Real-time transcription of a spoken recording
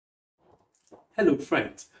Hello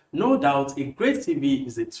friends, no doubt a great CV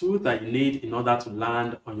is a tool that you need in order to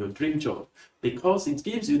land on your dream job because it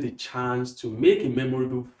gives you the chance to make a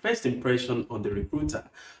memorable first impression on the recruiter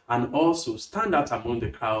and also stand out among the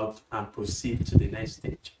crowd and proceed to the next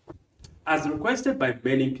stage. As requested by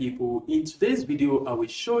many people, in today's video, I will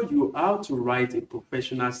show you how to write a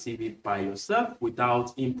professional CV by yourself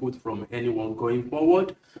without input from anyone going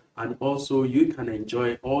forward, and also you can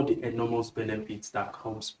enjoy all the enormous benefits that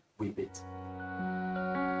comes with it.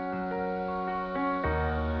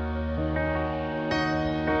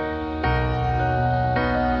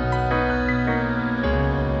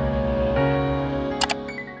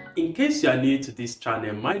 In case you are new to this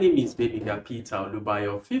channel, my name is Peter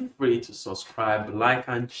Olubayo. Feel free to subscribe, like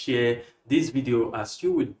and share this video as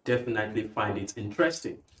you will definitely find it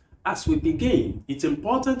interesting. As we begin, it's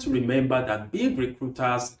important to remember that big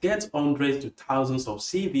recruiters get hundreds to thousands of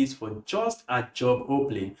CVs for just a job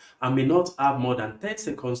opening and may not have more than 10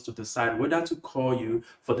 seconds to decide whether to call you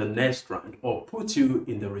for the next round or put you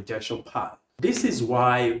in the rejection pile. This is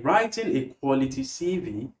why writing a quality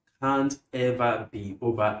CV can't ever be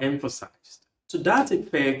overemphasized. To that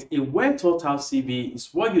effect, a well-thought-out CV is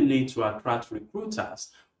what you need to attract recruiters,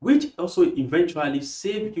 which also eventually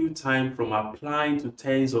save you time from applying to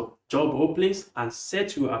tens of job openings and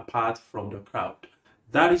set you apart from the crowd.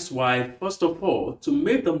 That is why, first of all, to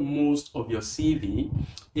make the most of your CV,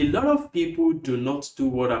 a lot of people do not do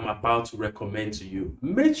what I'm about to recommend to you.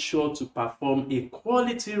 Make sure to perform a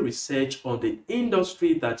quality research on the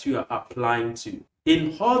industry that you are applying to,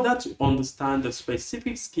 in order to understand the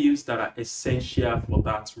specific skills that are essential for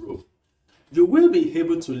that role. You will be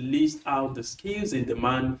able to list out the skills in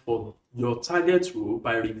demand for your target role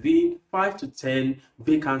by reviewing 5 to 10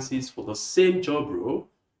 vacancies for the same job role.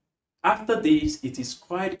 After this, it is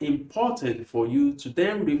quite important for you to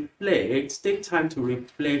then take time to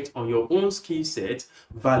reflect on your own skill set,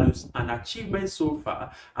 values, and achievements so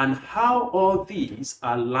far, and how all these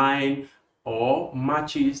align or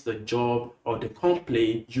matches the job or the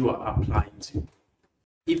company you are applying to.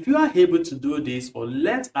 If you are able to do this, or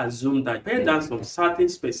let's assume that dependence on certain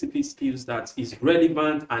specific skills that is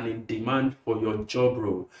relevant and in demand for your job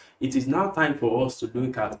role, it is now time for us to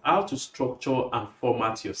look at how to structure and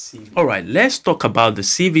format your CV. All right, let's talk about the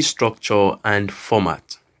CV structure and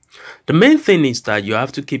format. The main thing is that you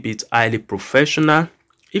have to keep it highly professional.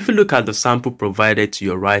 If you look at the sample provided to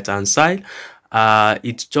your right hand side,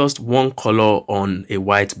 it's just one color on a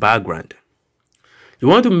white background. You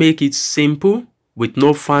want to make it simple with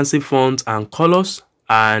no fancy fonts and colors,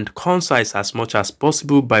 and concise as much as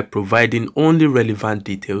possible by providing only relevant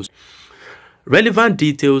details. Relevant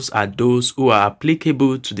details are those who are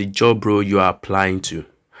applicable to the job role you are applying to.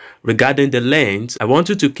 Regarding the length, I want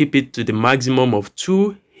you to keep it to the maximum of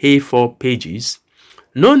 2 A4 pages.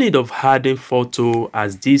 No need of adding photo,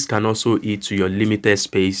 as this can also eat to your limited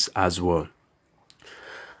space as well.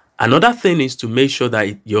 Another thing is to make sure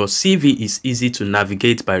that your CV is easy to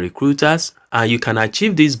navigate by recruiters, and you can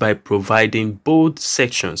achieve this by providing bold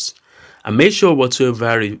sections. And make sure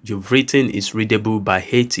whatever you've written is readable by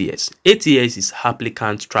adheres. Adheres is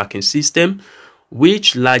applicant tracking system,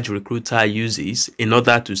 which large recruiter uses in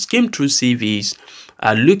order to skim through CVs,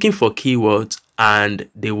 looking for keywords, and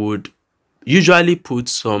they would usually put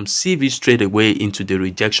some CVs straight away into the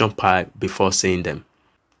rejection pile before seeing them.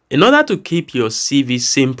 In order to keep your CV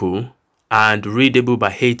simple and readable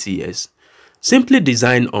by adheres, simply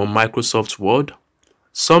design on Microsoft Word.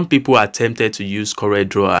 Some people are tempted to use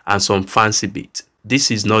CorelDRAW and some fancy bits.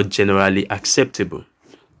 This is not generally acceptable.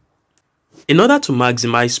 In order to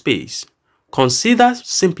maximize space, consider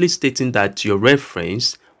simply stating that your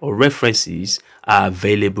reference or references are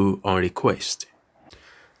available on request.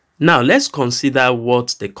 Now let's consider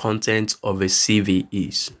what the content of a CV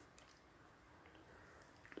is.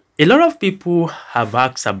 A lot of people have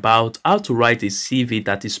asked about how to write a CV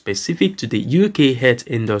that is specific to the UK health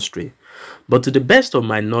industry, but to the best of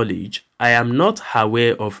my knowledge, I am not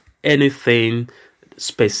aware of anything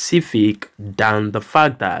specific than the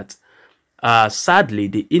fact that sadly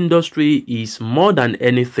the industry is more than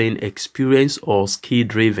anything experience or skill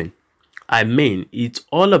driven. I mean, it's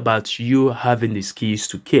all about you having the skills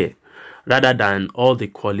to care, rather than all the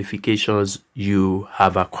qualifications you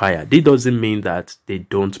have acquired. It doesn't mean that they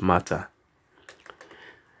don't matter.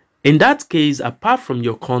 In that case, apart from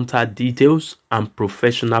your contact details and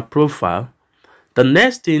professional profile, the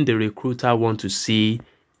next thing the recruiter wants to see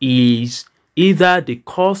is either the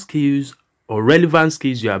core skills or relevant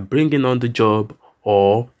skills you are bringing on the job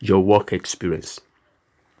or your work experience.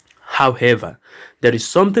 However, there is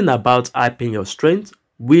something about hyping your strength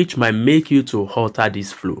which might make you to alter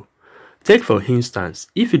this flow. Take for instance,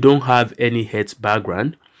 if you don't have any health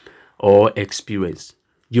background or experience,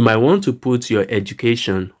 you might want to put your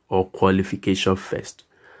education or qualification first.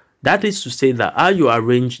 That is to say that how you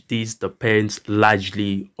arrange this depends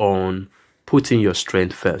largely on putting your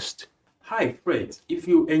strength first. Hi friends, if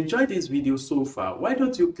you enjoyed this video so far, why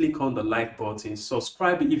don't you click on the like button,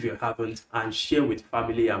 subscribe if you haven't, and share with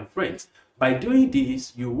family and friends. By doing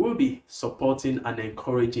this, you will be supporting and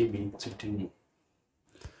encouraging me to do more.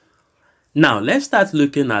 Now, let's start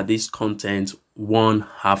looking at this content one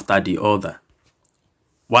after the other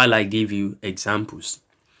while I give you examples.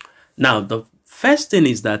 Now, the first thing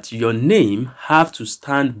is that your name have to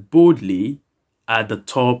stand boldly at the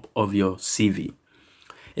top of your CV.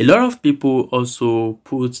 A lot of people also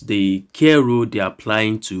put the care role they're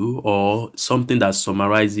applying to or something that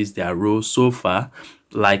summarizes their role so far.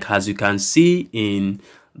 Like as you can see in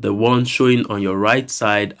the one showing on your right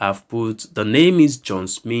side, I've put the name is John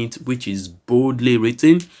Smith, which is boldly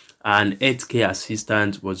written, and healthcare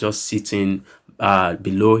assistant was just sitting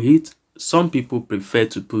below it. Some people prefer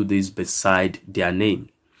to put this beside their name.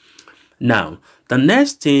 Now, the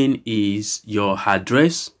next thing is your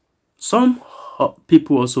address. Some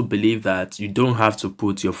people also believe that you don't have to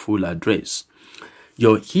put your full address,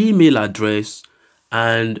 your email address.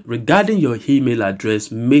 And regarding your email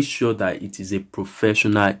address, make sure that it is a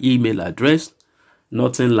professional email address,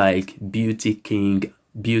 nothing like beautyking,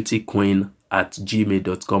 beautyqueen at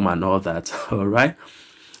gmail.com and all that. All right.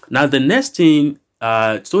 Now, the next thing,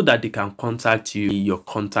 so that they can contact you, your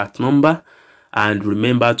contact number, and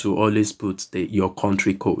remember to always put your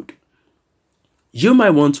country code. You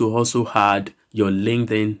might want to also add your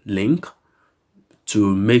LinkedIn link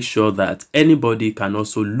to make sure that anybody can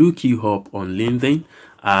also look you up on LinkedIn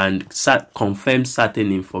and confirm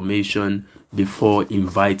certain information before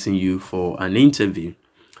inviting you for an interview.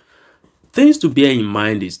 Things to bear in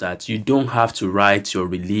mind is that you don't have to write your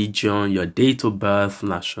religion, your date of birth,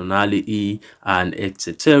 nationality, and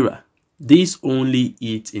etc. This only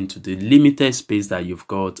eats into the limited space that you've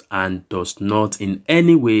got and does not in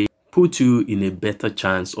any way put you in a better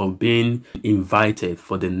chance of being invited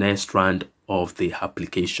for the next round of the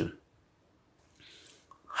application.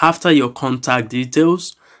 After your contact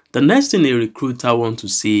details, the next thing a recruiter wants to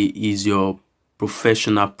see is your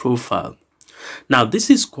professional profile. Now, this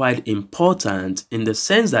is quite important in the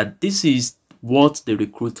sense that this is what the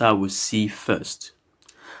recruiter will see first.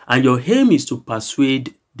 And your aim is to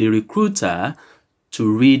persuade the recruiter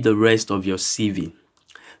to read the rest of your CV.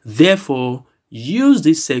 Therefore, use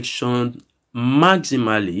this section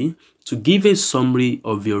maximally to give a summary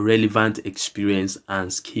of your relevant experience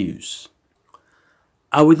and skills.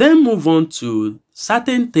 I will then move on to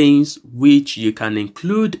certain things which you can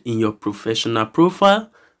include in your professional profile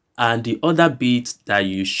and the other bits that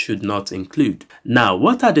you should not include. Now,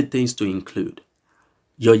 what are the things to include?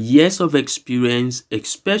 Your years of experience,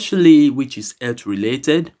 especially which is health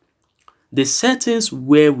related, the settings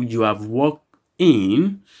where you have worked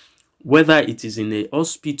in, whether it is in a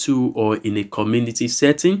hospital or in a community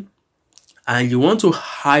setting, and you want to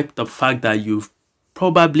hype the fact that you've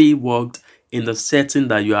probably worked in the setting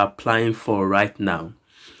that you are applying for right now.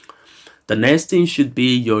 The next thing should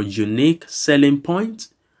be your unique selling point,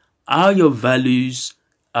 how your values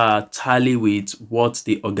tally with what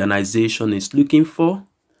the organization is looking for.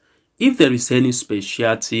 If there is any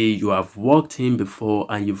specialty you have worked in before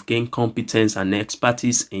and you've gained competence and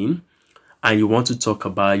expertise in, and you want to talk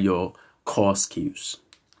about your core skills.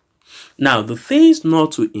 Now, the things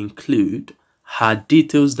not to include are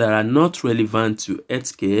details that are not relevant to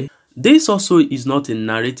healthcare. This also is not a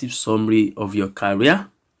narrative summary of your career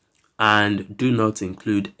and do not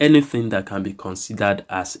include anything that can be considered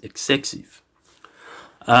as excessive.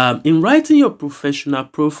 In writing your professional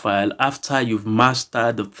profile after you've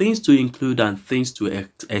mastered the things to include and things to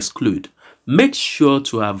exclude, make sure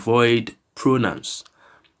to avoid pronouns.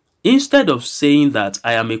 Instead of saying that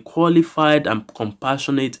I am a qualified and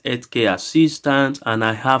compassionate healthcare assistant and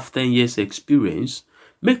I have 10 years experience,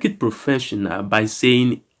 make it professional by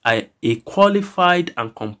saying I a qualified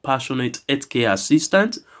and compassionate healthcare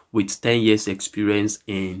assistant with 10 years experience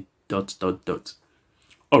in ...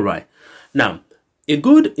 All right. Now, a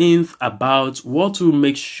good hint about what to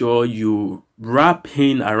make sure you wrap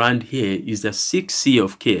in around here is the 6 C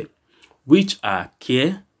of care, which are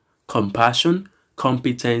care, compassion,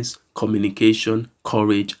 competence, communication,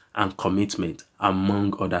 courage, and commitment,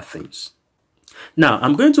 among other things. Now,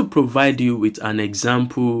 I'm going to provide you with an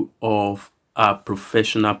example of a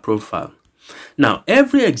professional profile. Now,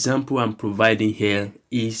 every example I'm providing here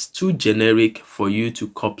is too generic for you to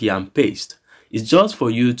copy and paste. It's just for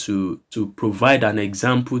you to provide an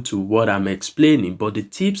example to what I'm explaining, but the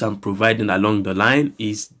tips I'm providing along the line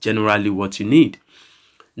is generally what you need.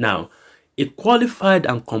 Now, a qualified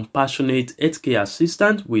and compassionate healthcare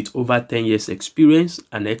assistant with over 10 years experience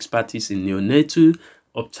and expertise in neonatal,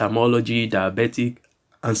 ophthalmology, diabetic,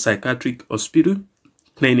 and psychiatric hospital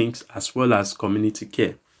clinics, as well as community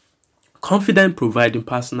care. Confident providing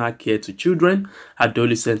personal care to children,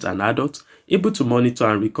 adolescents, and adults, able to monitor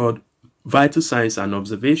and record vital signs and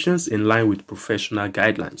observations in line with professional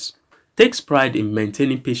guidelines. Takes pride in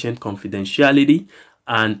maintaining patient confidentiality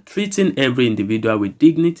and treating every individual with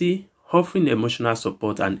dignity, offering emotional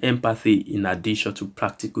support and empathy in addition to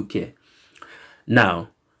practical care. Now,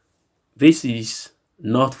 this is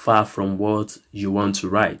not far from what you want to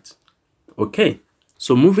write. Okay,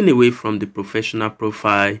 so moving away from the professional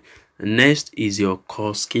profile, next is your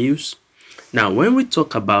core skills. Now, when we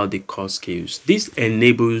talk about the core skills, this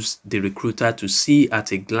enables the recruiter to see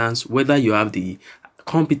at a glance whether you have the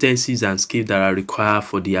competencies and skills that are required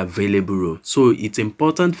for the available role. So it's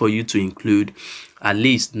important for you to include at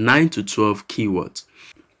least 9 to 12 keywords.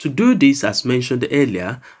 To do this, as mentioned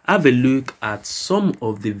earlier, have a look at some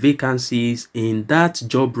of the vacancies in that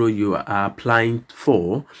job role you are applying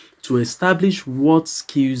for to establish what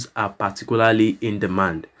skills are particularly in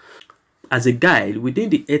demand. As a guide, within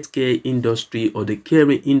the healthcare industry or the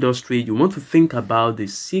caring industry, you want to think about the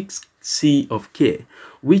 6 C of care,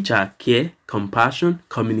 which are care, compassion,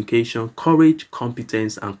 communication, courage,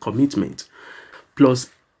 competence, and commitment, plus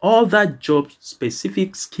other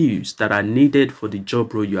job-specific skills that are needed for the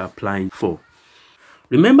job role you're applying for.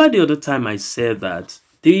 Remember the other time I said that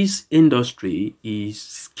this industry is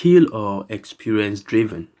skill or experience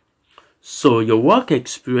driven. So your work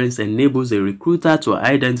experience enables a recruiter to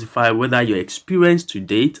identify whether your experience to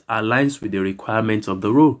date aligns with the requirements of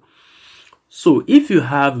the role. So if you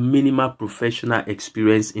have minimal professional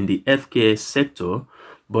experience in the healthcare sector,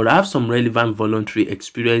 but have some relevant voluntary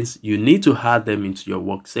experience, you need to add them into your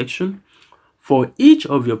work section. For each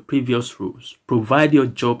of your previous roles, provide your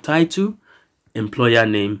job title, employer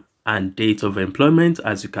name, and date of employment,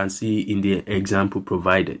 as you can see in the example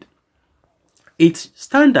provided. It's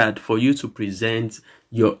standard for you to present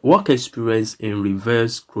your work experience in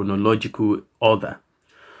reverse chronological order,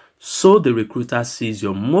 so the recruiter sees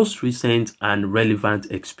your most recent and relevant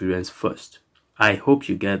experience first. I hope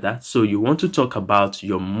you get that. So you want to talk about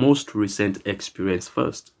your most recent experience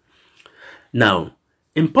first. Now,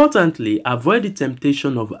 importantly, avoid the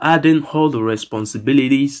temptation of adding all the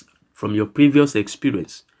responsibilities from your previous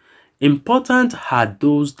experience. Important are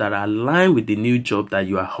those that align with the new job that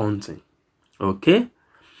you are hunting. Okay?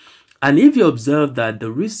 And if you observe that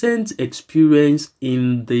the recent experience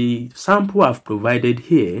in the sample I've provided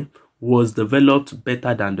here was developed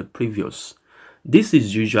better than the previous, this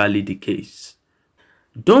is usually the case.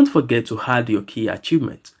 Don't forget to add your key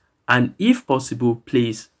achievement, and if possible,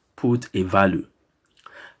 please put a value.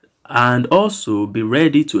 And also be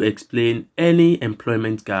ready to explain any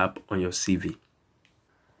employment gap on your CV.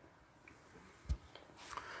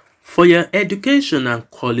 For your education and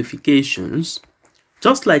qualifications,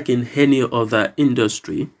 just like in any other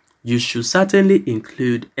industry, you should certainly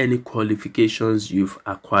include any qualifications you've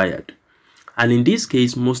acquired. And in this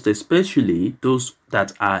case, most especially those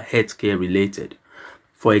that are healthcare related.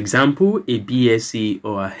 For example, a BSc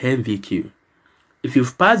or a NVQ. If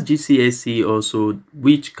you've passed GCSE also,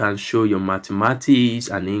 which can show your mathematics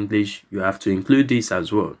and English, you have to include this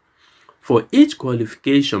as well. For each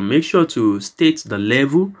qualification, make sure to state the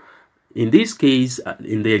level. In this case,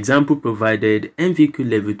 in the example provided,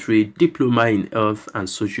 NVQ Level 3 Diploma in Health and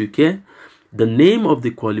Social Care, the name of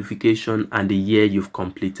the qualification and the year you've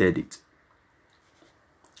completed it.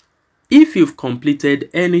 If you've completed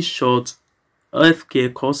any short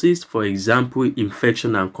healthcare courses, for example,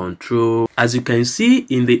 infection and control, as you can see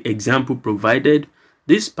in the example provided,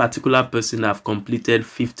 this particular person have completed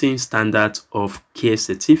 15 standards of care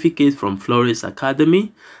certificate from Flores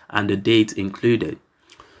Academy and the date included.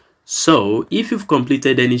 So if you've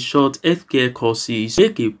completed any short healthcare courses,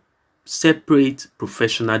 make a separate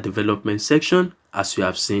professional development section as you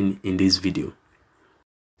have seen in this video.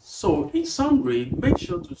 So in summary, make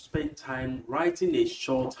sure to spend time writing a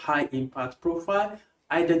short, high-impact profile,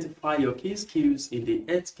 identify your key skills in the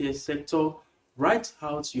healthcare sector, write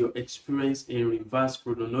out your experience in reverse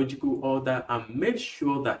chronological order, and make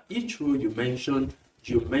sure that each role you mention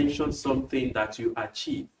something that you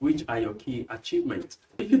achieve, which are your key achievements.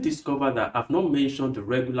 If you discover that I've not mentioned the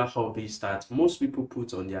regular hobbies that most people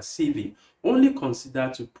put on their CV, only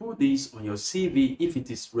consider to put this on your CV if it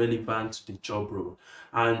is relevant to the job role.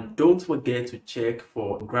 And don't forget to check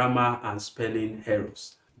for grammar and spelling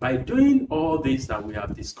errors. By doing all this that we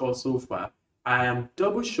have discussed so far, I am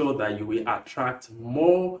double sure that you will attract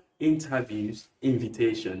more interviews,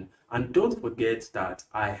 invitation. And don't forget that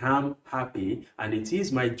I am happy and it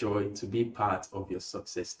is my joy to be part of your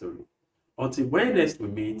success story. Until when next we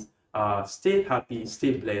meet, stay happy,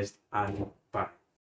 stay blessed, and